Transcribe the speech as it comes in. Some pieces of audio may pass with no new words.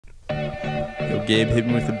Yo, Gabe, hit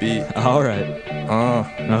me with the beat. Alright.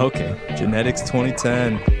 Okay. Genetics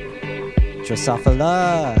 2010.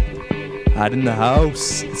 Drosophila. Hyde in the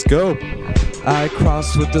house. Let's go. I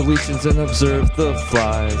cross with deletions and observe the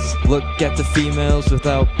flies. Look at the females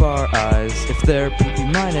without bar eyes. If they're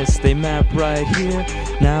PP-, they map right here.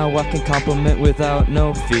 Now I can compliment without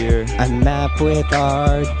no fear. I map with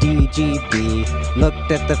RDGB.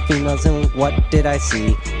 Looked at the females and what did I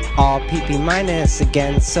see? All PP-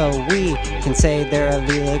 again, so we can say they're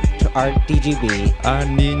allelic to RDGB. I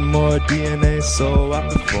need more DNA so I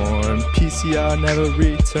perform. PCR never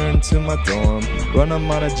return to my dorm. Run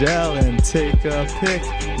them on a gel and take a pic.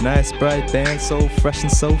 Nice bright band, so fresh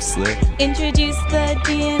and so slick. Introduce the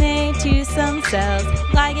DNA to some cells.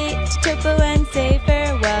 Ligate to topo and say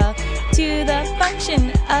farewell to the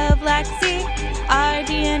function of laxi. Our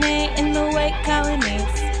DNA in the white colonies.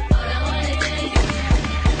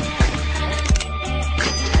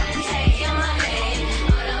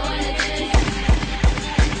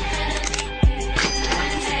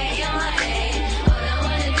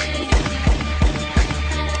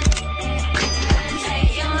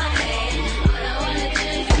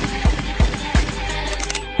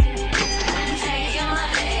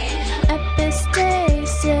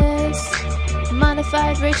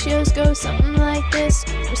 Modified ratios go something like this.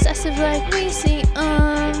 Recessive like we see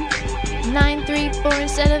 934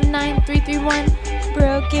 instead of 9331.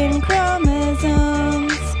 Broken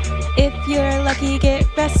chromosomes. If you're lucky, get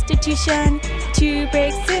restitution. 2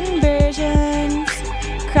 breaks inversions.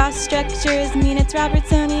 Cross structures mean it's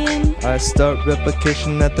Robertsonian. I start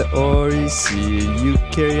replication at the OREC.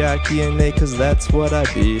 Eukaryotic DNA, cause that's what I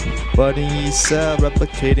be. Budding E cell,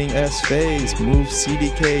 replicating S phase. Move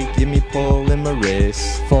CDK, give me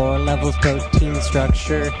polymerase. 4 levels protein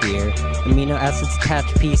structure here. Amino acids attach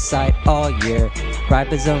P site all year.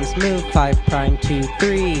 Ribosomes move 5' to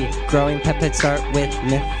 3. Growing peptides start with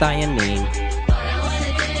methionine.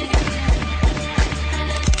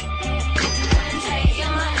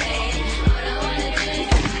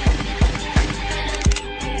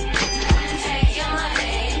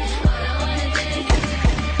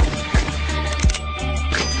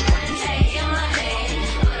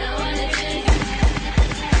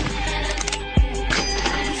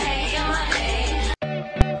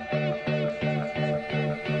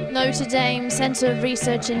 Notre Dame Center of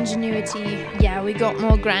Research Ingenuity. Yeah, we got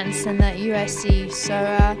more grants than that USC, so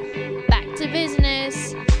back to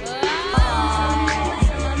business.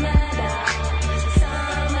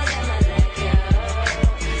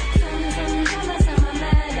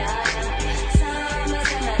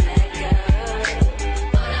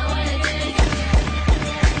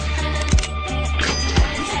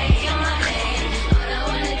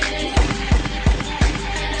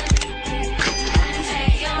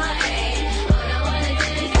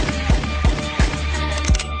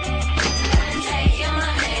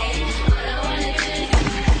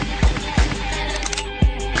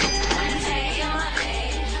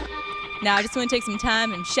 Now I just want to take some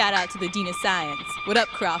time and shout out to the Dean of Science. What up,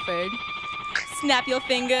 Crawford? Snap your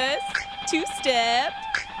fingers. 2-step.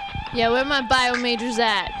 Yeah, where my bio majors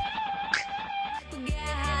at?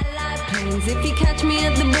 If you catch me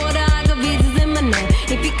at the border, I got visas in my name.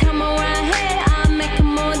 If you come around here,